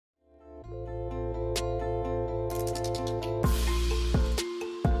Hey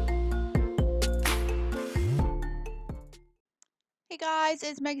guys,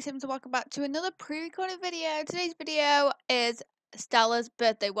 it's MeggieSims and welcome back to another pre-recorded video. Today's video is Stella's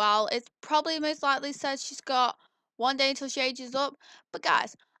birthday. Well, it's probably most likely says she's got one day until she ages up. But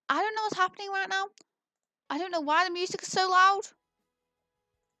guys, I don't know what's happening right now. I don't know why the music is so loud.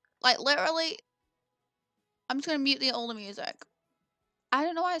 Like literally, I'm just gonna mute all the music. I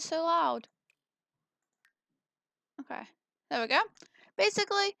don't know why it's so loud. Okay, there we go.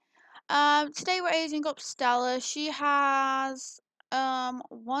 Basically, today we're aging up Stella. She has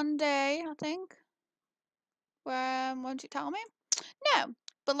one day, I think. When did it tell me? No,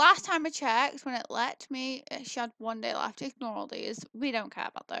 but last time I checked, when it let me, she had one day left. Ignore all these. We don't care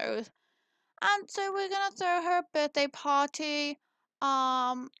about those. And so we're gonna throw her a birthday party.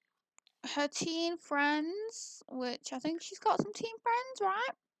 Her teen friends, which I think she's got some teen friends,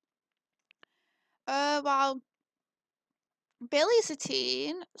 right? Well, Billy's a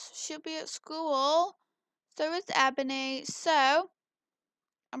teen. So she'll be at school. So is Ebony. So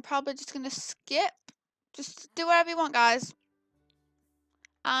I'm probably just gonna skip. Just do whatever you want, guys.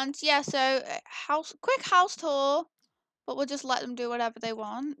 And yeah, so quick house tour. But we'll just let them do whatever they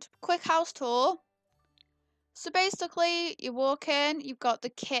want. Quick house tour. So basically, you walk in, you've got the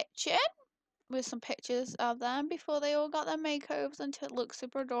kitchen with some pictures of them before they all got their makeovers until it looks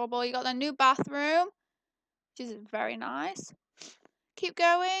super adorable. You got their new bathroom, which is very nice. Keep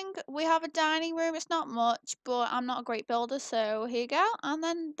going. We have a dining room. It's not much, but I'm not a great builder, so here you go. And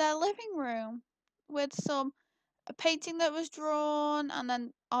then their living room with a painting that was drawn, and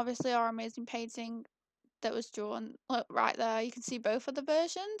then obviously our amazing painting that was drawn. Look right there. You can see both of the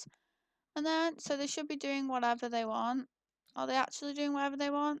versions. And then, so they should be doing whatever they want. Are they actually doing whatever they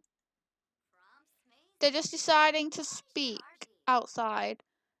want? They're just deciding to speak outside.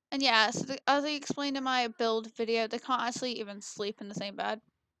 And yeah, so as I explained in my build video, they can't actually even sleep in the same bed.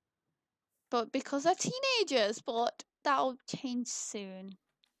 But because they're teenagers, but that'll change soon.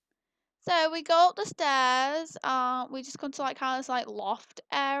 So we go up the stairs. We just come to like kind of this like loft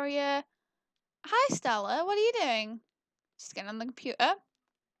area. Hi Stella, what are you doing? She's getting on the computer, I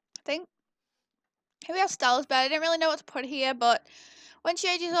think. Here we have Stella's bed. I didn't really know what to put here, but when she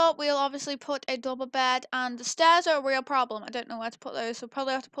ages up, we'll obviously put a double bed, and the stairs are a real problem. I don't know where to put those, so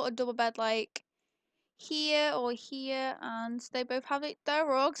probably have to put a double bed like here or here, and they both have their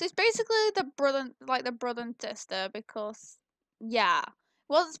rugs. It's basically the brother and sister, because yeah, it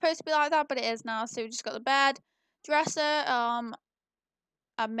wasn't supposed to be like that, but it is now. So we just got the bed, dresser,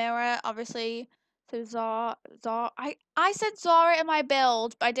 a mirror, obviously. So Zara, I said Zara in my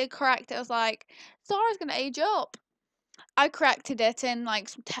build, but I did correct it. I was like, Zara's gonna age up. I corrected it in like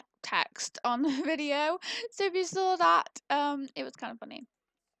some text on the video, so if you saw that, it was kind of funny.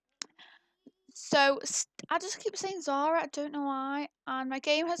 So I just keep saying Zara, I don't know why, and my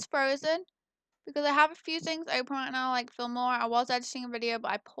game has frozen because I have a few things open right now, like Fillmore. I was editing a video,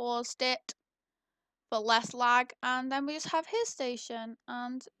 but I paused it for less lag, and then we just have his station,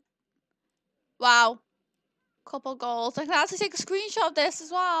 and wow. Couple goals. I can actually take a screenshot of this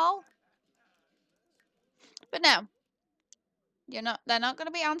as well. But no. They're not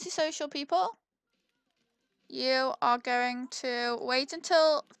gonna be antisocial people. You are going to wait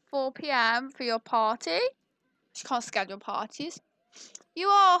until 4 PM for your party. She can't schedule parties. You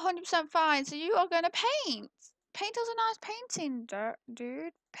are 100% fine, so you are gonna paint. Paint us a nice painting,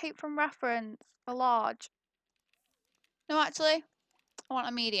 dude. Paint from reference. A large. No, actually, I want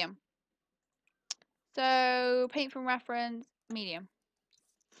a medium. So, paint from reference, medium.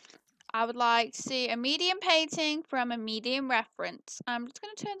 I would like to see a medium painting from a medium reference. I'm just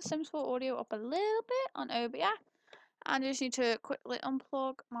going to turn the Sims 4 audio up a little bit on OBS. And I just need to quickly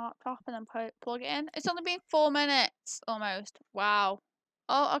unplug my laptop and then plug it in. It's only been 4 minutes almost. Wow.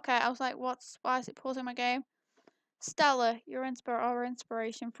 Oh, okay. I was like, why is it pausing my game? Stella, you're our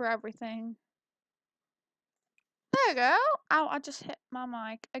inspiration for everything. There we go. Ow, I just hit my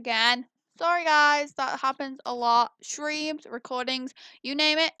mic again. Sorry guys, that happens a lot. Streams, recordings, you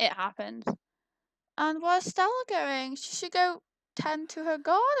name it, it happens. And where's Stella going? She should go tend to her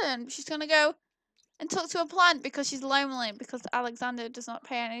garden. She's gonna go and talk to a plant because she's lonely, because Alexander does not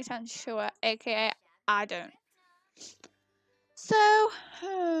pay any attention to her, aka I don't. So,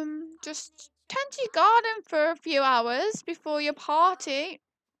 just tend to your garden for a few hours before your party.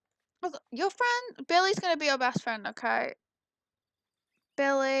 Your friend Billy's gonna be your best friend, okay?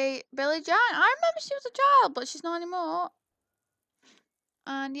 Billy Giant. I remember she was a child, but she's not anymore.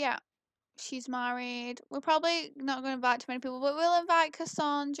 And yeah. She's married. We're probably not going to invite too many people, but we'll invite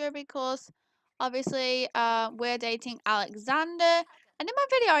Cassandra because obviously we're dating Alexander And in my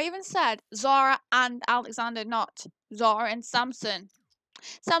video, I even said Zara and Alexander, not Zara and Samson.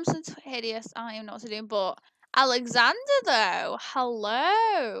 Samson's hideous. I don't even know what to do. But Alexander, though,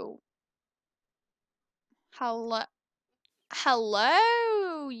 hello.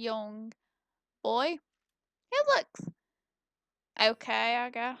 Hello, young boy. He looks okay,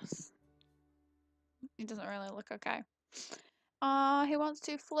 I guess. He doesn't really look okay. He wants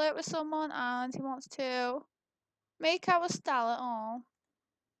to flirt with someone and he wants to make out with Stella. Oh,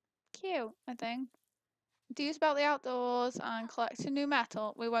 cute, I think. Enthused about the outdoors and collecting new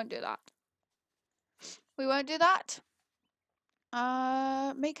metal. We won't do that. We won't do that.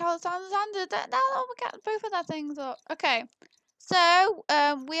 Make out with Alexander. That'll get both of their things up. Okay. So,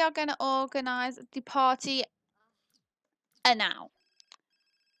 we are gonna organise the party now.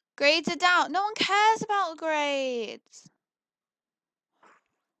 Grades are down. No one cares about grades.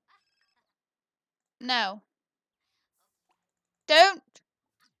 No. Don't.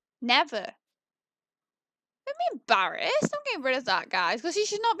 Never. Don't be embarrassed. I'm getting rid of that, guys, because you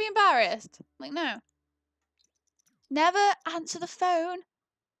should not be embarrassed. Like, no. Never answer the phone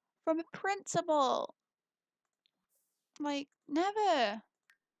from a principal. Like, never.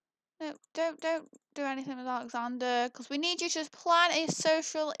 No, don't do anything with Alexander, because we need you to just plan a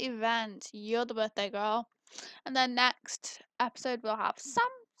social event. You're the birthday girl. And then next episode we'll have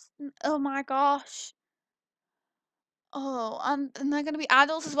Sam. Oh my gosh. Oh, and they're going to be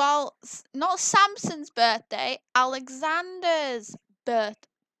adults as well. Not Samson's birthday, Alexander's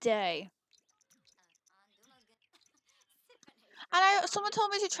birthday. And someone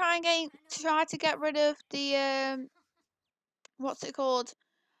told me to try to get rid of the what's it called?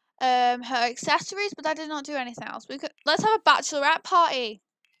 Her accessories, but I did not do anything else. Let's have a bachelorette party,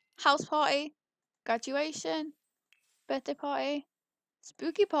 house party, graduation, birthday party,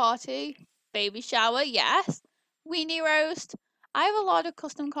 spooky party, baby shower, yes, weenie roast. I have a lot of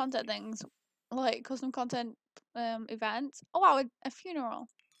custom content things, like custom content events. Oh wow, a funeral.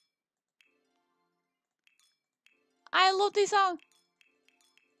 I love this song.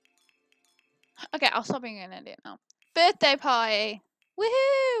 Okay, I'll stop being an idiot now. Birthday party.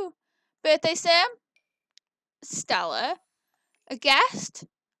 Woohoo! Birthday sim. Stella. A guest.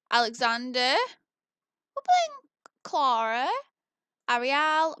 Alexander. We're playing Clara.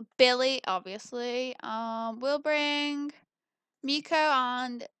 Ariel. Billy, obviously. We'll bring Miko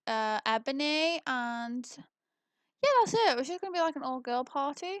and Ebony, and yeah, that's it. It's just gonna be like an all-girl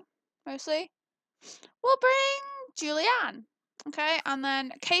party, mostly. We'll bring Julianne, okay, and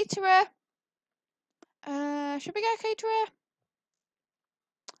then caterer. Should we get a caterer?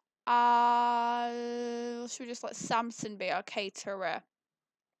 Should we just let Samson be our caterer?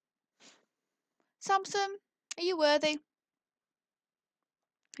 Samson, are you worthy?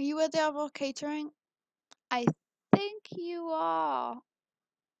 Are you worthy of our catering? I think you are.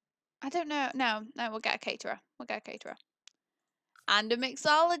 I don't know. No, we'll get a caterer. We'll get a caterer. And a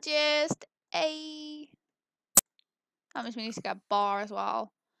mixologist. Hey. That means we need to get a bar as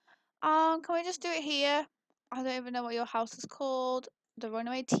well. Can we just do it here? I don't even know what your house is called. The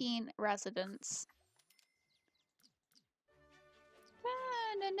Runaway Teen Residence.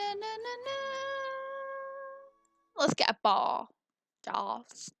 Let's get a bar.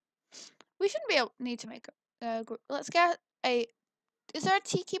 Jars. We shouldn't need to make a group. Let's get a. Is there a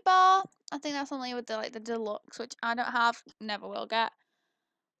tiki bar? I think that's only with the deluxe, which I don't have. Never will get.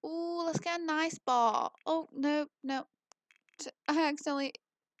 Ooh, let's get a nice bar. Oh no. I accidentally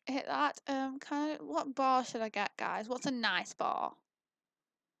hit that. What bar should I get, guys? What's a nice bar?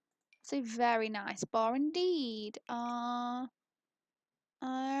 It's a very nice bar indeed. Most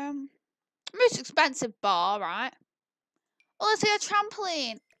expensive bar, right? Oh, let's get a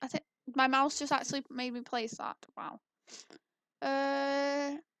trampoline. I think my mouse just actually made me place that. Wow.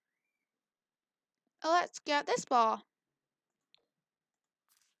 Let's get this bar.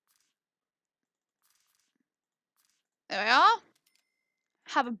 There we are.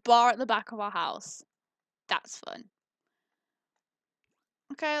 Have a bar at the back of our house. That's fun.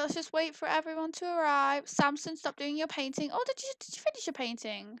 Okay, let's just wait for everyone to arrive. Samson, stop doing your painting. Oh, did you finish your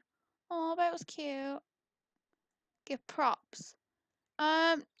painting? Oh, that was cute. Give props.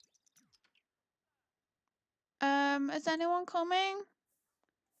 Is anyone coming?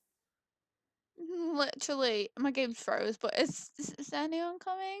 Literally, my game froze, but is anyone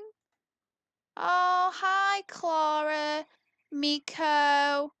coming? Oh, hi, Clara,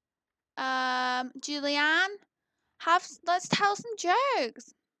 Miko, Julianne. Let's tell some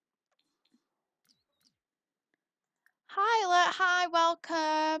jokes. Hi,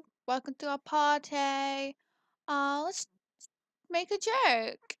 welcome to our party. Let's make a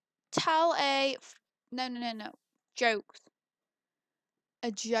joke. Tell a no, jokes.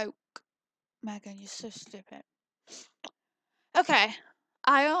 a joke. Megan, you're so stupid. Okay.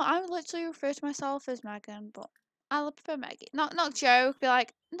 I literally refer to myself as Megan, but I prefer Meggie. Knock knock joke. Be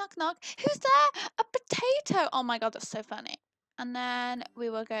like, knock knock. Who's there? A potato. Oh my god, that's so funny. And then we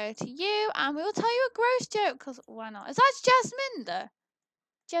will go to you and we will tell you a gross joke, because why not? Is that Jasminder?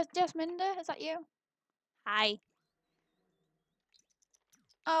 Jasminder? Is that you? Hi.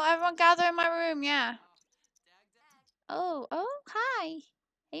 Oh, everyone gather in my room, yeah. Oh, hi.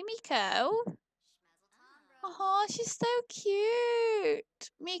 Hey, Miko. Oh, she's so cute.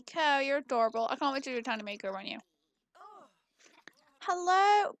 Miko, you're adorable. I can't wait to do a tiny makeover on you.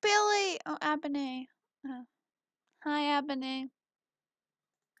 Hello, Billy. Oh, Ebony. Oh. Hi, Ebony.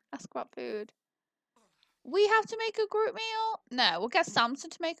 Ask about food. We have to make a group meal? No, we'll get Samson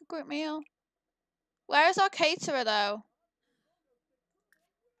to make a group meal. Where is our caterer, though?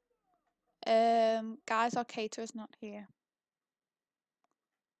 Guys, our caterer's not here.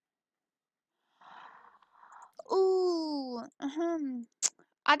 Ooh,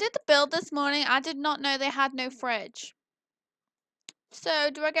 I did the build this morning. I did not know they had no fridge. So,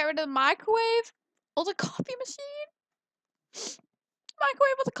 do I get rid of the microwave or the coffee machine?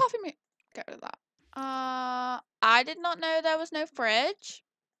 Microwave or the coffee machine? Get rid of that. I did not know there was no fridge.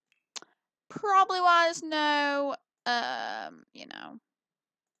 Probably why there's no, you know,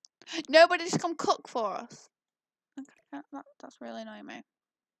 nobody's come cook for us. Okay, that's really annoying me.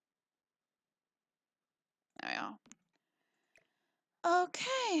 There we are.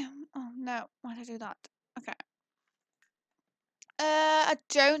 Okay. Oh no, why did I do that? Okay. I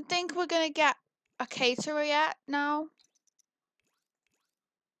don't think we're gonna get a caterer yet now.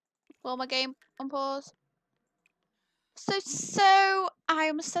 Will my game on pause? So I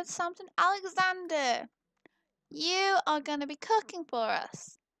almost said something. Alexander, you are gonna be cooking for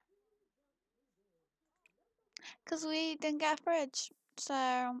us. Because we didn't get a fridge.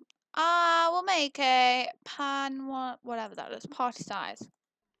 So, we'll make a pan, whatever that is, party size.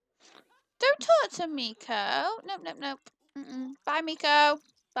 Don't talk to Miko. Nope, nope, nope. Bye, Miko.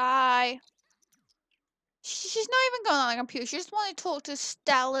 Bye. She's not even going on the computer. She just wanted to talk to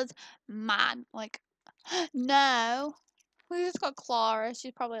Stella's man. Like, no. We just got Clara.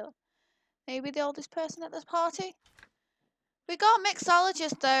 She's probably maybe the oldest person at this party. We got a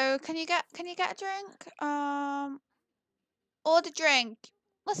mixologist though. Can you get a drink? Order drink.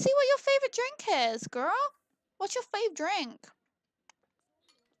 Let's see what your favorite drink is, girl. What's your fave drink?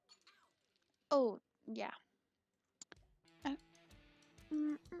 Oh, yeah.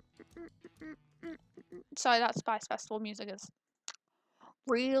 Sorry, that Spice Festival music is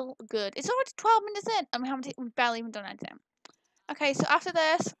real good. It's already 12 minutes in and we've barely even done anything. Okay, so after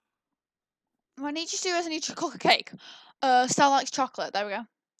this, what I need you to do is I need you to cook a cake. Stella likes chocolate. There we go.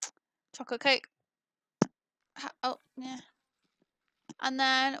 Chocolate cake. Oh, yeah. And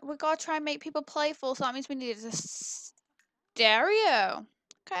then we gotta try and make people playful, so that means we need a stereo.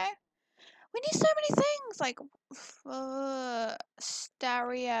 Okay. We need so many things, like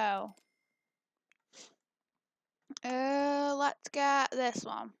stereo. Let's get this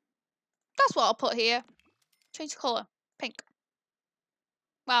one. That's what I'll put here. Change the colour. Pink.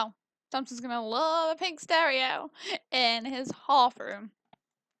 Wow. Samson's gonna love a pink stereo in his half room.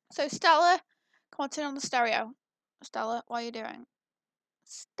 So Stella, come on, turn on the stereo. Stella, what are you doing?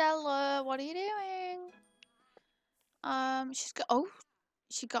 Stella, what are you doing? Let's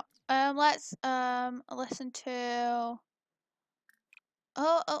listen to.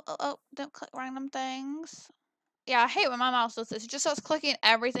 Oh, don't click random things. Yeah, I hate when my mouse does this. It just starts clicking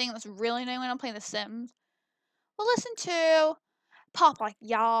everything. That's really annoying when I'm playing The Sims. We'll listen to pop, like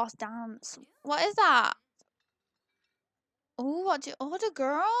Yas Dance. What is that? Oh, what do you order,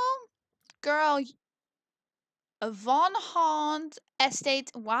 girl? Girl, Von Horn's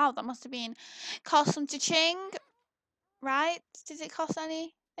Estate. Wow, that must have been custom to Ching, right? Did it cost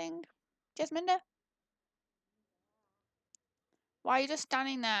anything? Jasminda? Why are you just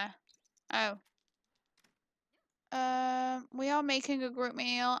standing there? Oh. We are making a group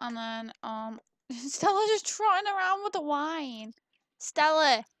meal, and then, Stella's just trotting around with the wine.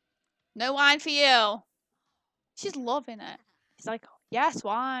 Stella, no wine for you. She's loving it. She's like, yes,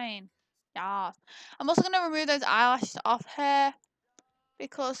 wine. Yes. I'm also going to remove those eyelashes off her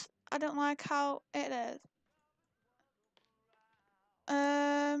because I don't like how it is.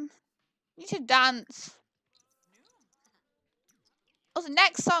 You should dance. Also,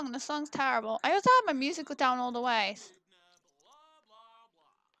 next song. The song's terrible. I also have my music down all the way.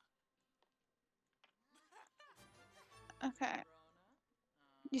 Okay.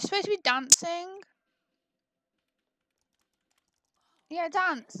 You're supposed to be dancing. Yeah,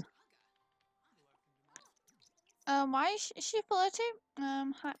 dance. Why is she flirty?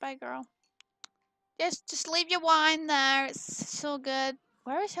 Hi, bye, girl. Just leave your wine there. It's so good.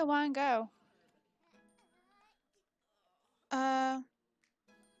 Where does her wine go?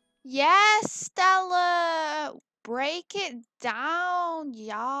 Yes, Stella. Break it down,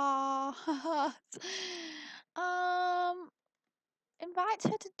 yeah. Invite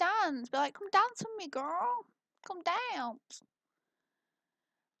her to dance. Be like, come dance with me, girl. Come dance.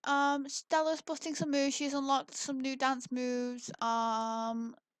 Stella's busting some moves. She's unlocked some new dance moves.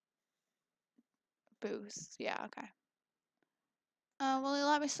 Boost. Yeah, okay. Will he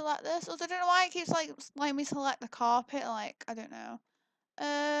let me select this? I don't know why it keeps like letting me select the carpet. Like, I don't know.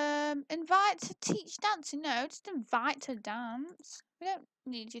 Invite to teach dancing. No, just invite to dance. We don't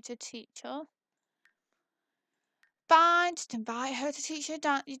need you to teach us. Fine, just invite her to teach you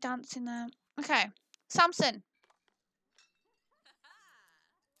dancing now. Okay, Samson.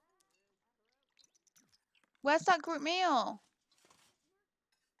 Where's that group meal?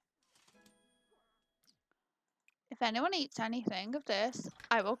 If anyone eats anything of this,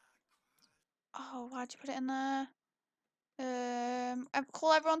 I will. Oh, why'd you put it in there?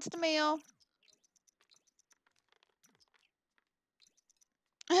 Call everyone to the meal.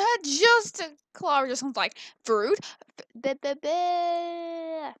 Just Clara just sounds like food.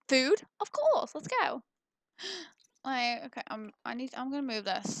 Food, of course. Let's go. Like, okay, I'm gonna move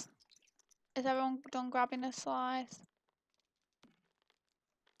this. Is everyone done grabbing a slice?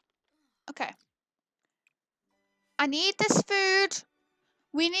 Okay. I need this food.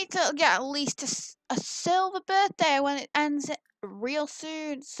 We need to get at least a silver birthday when it ends real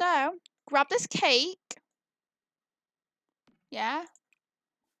soon. So, grab this cake. Yeah.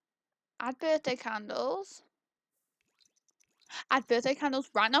 Add birthday candles. Add birthday candles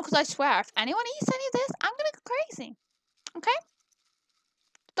right now because I swear if anyone eats any of this, I'm gonna go crazy. Okay?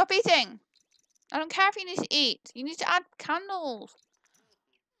 Stop eating. I don't care if you need to eat. You need to add candles.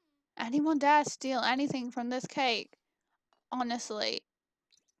 Anyone dare steal anything from this cake? Honestly.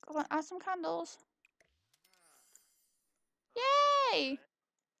 Come on, add some candles. Yay!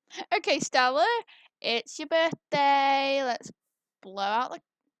 Okay, Stella, it's your birthday. Let's blow out the...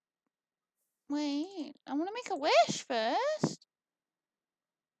 Wait, I want to make a wish first.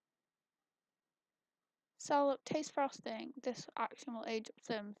 Stella, taste frosting. This action will age up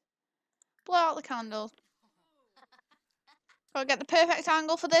Sims. Blow out the candles. Gotta get the perfect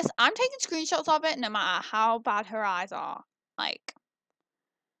angle for this. I'm taking screenshots of it no matter how bad her eyes are. Like,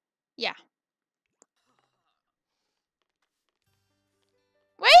 yeah.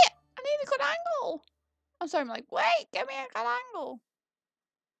 Wait, I need a good angle. I'm sorry, I'm like, wait, give me a good angle.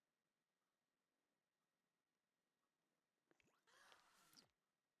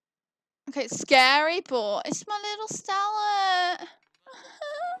 Okay, it's scary, but it's my little Stella.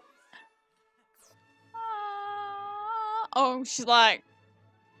 Oh, she's like,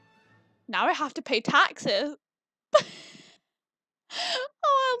 now I have to pay taxes. Oh,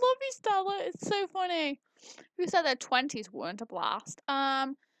 I love you, Stella. It's so funny. Who said their 20s weren't a blast?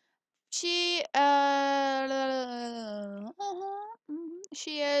 She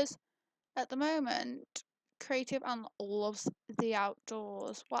is at the moment creative and loves the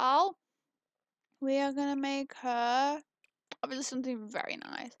outdoors. Well, we are gonna make her obviously something very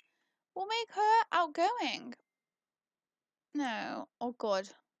nice. We'll make her outgoing. No. Oh, good.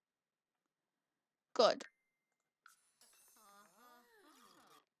 Good.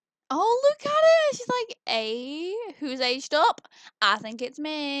 Oh, look at it. She's like, hey, who's aged up? I think it's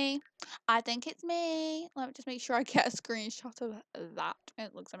me. I think it's me. Let me just make sure I get a screenshot of that.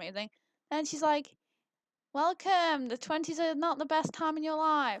 It looks amazing. And she's like, welcome. The 20s are not the best time in your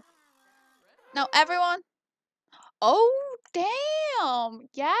life. Now, everyone. Oh, damn.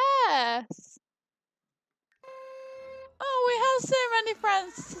 Yes. Oh, we have so many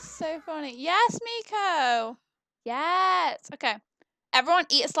friends. This is so funny. Yes, Miko. Yes. Okay. Everyone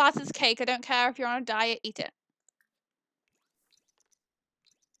eat a slice of this cake. I don't care if you're on a diet, eat it.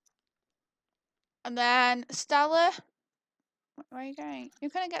 And then Stella, where are you going? You're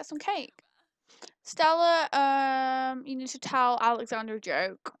gonna get some cake. Stella, you need to tell Alexander a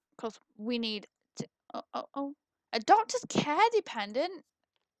joke because we need to. Oh. A doctor's care dependent?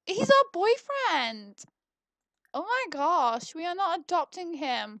 He's our boyfriend. Oh my gosh, we are not adopting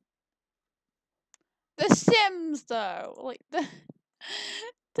him. The Sims, though, like the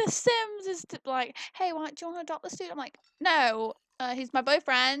Sims is like, hey, why do you want to adopt this dude? I'm like, no, he's my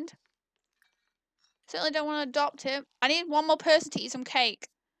boyfriend. Certainly don't want to adopt him. I need one more person to eat some cake.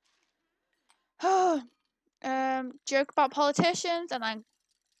 Joke about politicians, and then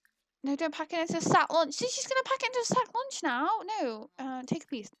no, don't pack it into a sack lunch. See, she's gonna pack it into a sack lunch now. No, take a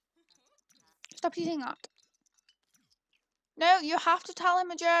piece. Stop eating that. No, you have to tell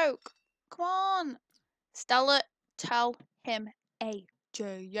him a joke. Come on. Stella, tell him a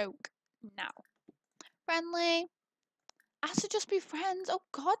joke now. Friendly. Has to just be friends. Oh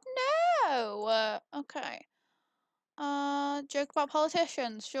God, no. Okay. Joke about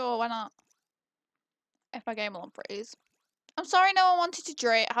politicians. Sure, why not? If I game on freeze. I'm sorry, no one wanted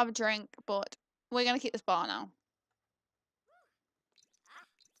to have a drink, but we're gonna keep this bar now.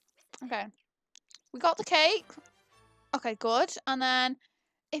 Okay. We got the cake. Okay, good. And then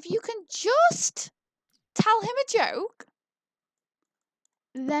if you can just tell him a joke,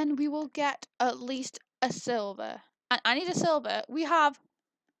 then we will get at least a silver. And I need a silver. We have.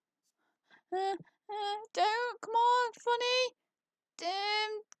 Don't come on, funny.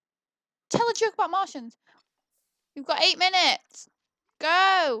 Tell a joke about Martians. You've got 8 minutes.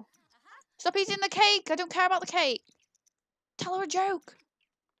 Go. Stop eating the cake. I don't care about the cake. Tell her a joke.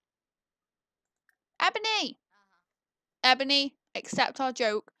 Ebony. Ebony, accept our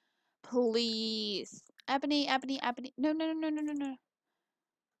joke. Please. Ebony. No, no, no, no, no, no.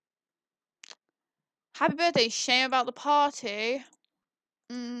 Happy birthday. Shame about the party.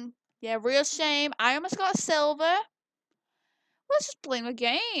 Yeah, real shame. I almost got a silver. Let's just blame the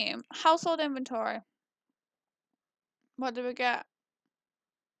game. Household inventory. What did we get?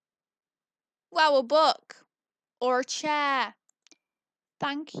 Wow, a book. Or a chair.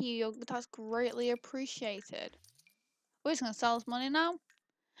 Thank you. That's greatly appreciated. We're just going to sell this money now.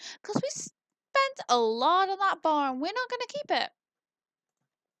 Because we spent a lot on that bar and we're not going to keep it.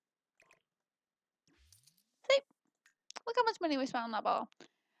 See? Look how much money we spent on that bar.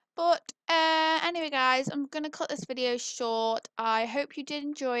 But anyway, guys, I'm going to cut this video short. I hope you did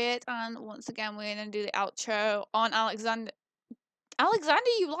enjoy it. And once again, we're going to do the outro on Alexander.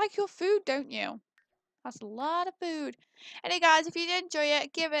 Alexander, you like your food, don't you? That's a lot of food. Anyway, guys, if you did enjoy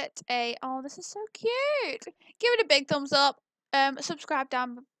it, give it a... Oh, this is so cute. Give it a big thumbs up. Subscribe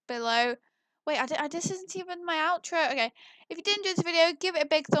down below. Wait, this isn't even my outro. Okay, if you did enjoy this video, give it a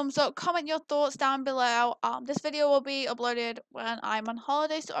big thumbs up. Comment your thoughts down below. This video will be uploaded when I'm on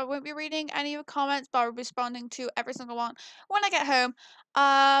holiday, so I won't be reading any of the comments, but I'll be responding to every single one when I get home.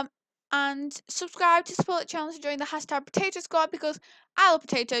 And subscribe to support the channel to join the hashtag Potato Squad because I love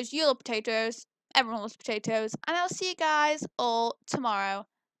potatoes, you love potatoes, everyone loves potatoes, and I'll see you guys all tomorrow.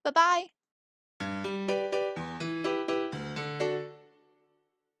 Bye bye.